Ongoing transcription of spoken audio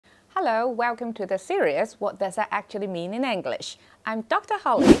Hello, welcome to the series What Does That Actually Mean in English? I'm Dr.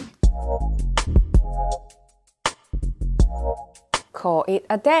 Holly. Call it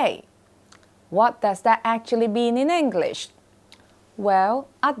a day. What does that actually mean in English? Well,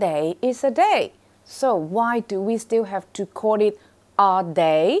 a day is a day. So why do we still have to call it a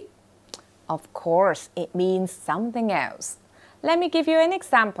day? Of course, it means something else. Let me give you an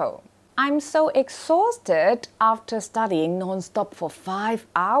example. I'm so exhausted after studying non-stop for 5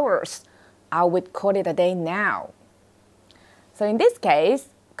 hours. I would call it a day now. So in this case,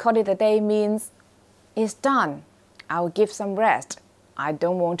 call it a day means it's done. I'll give some rest. I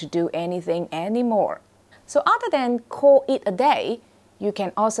don't want to do anything anymore. So other than call it a day, you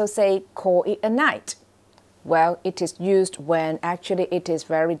can also say call it a night. Well, it is used when actually it is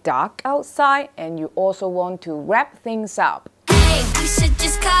very dark outside and you also want to wrap things up. Hey, we should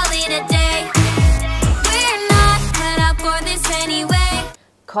just call it a day. We're not cut out for this anyway.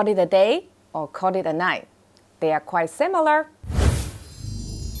 Call it a day or call it a night. They are quite similar.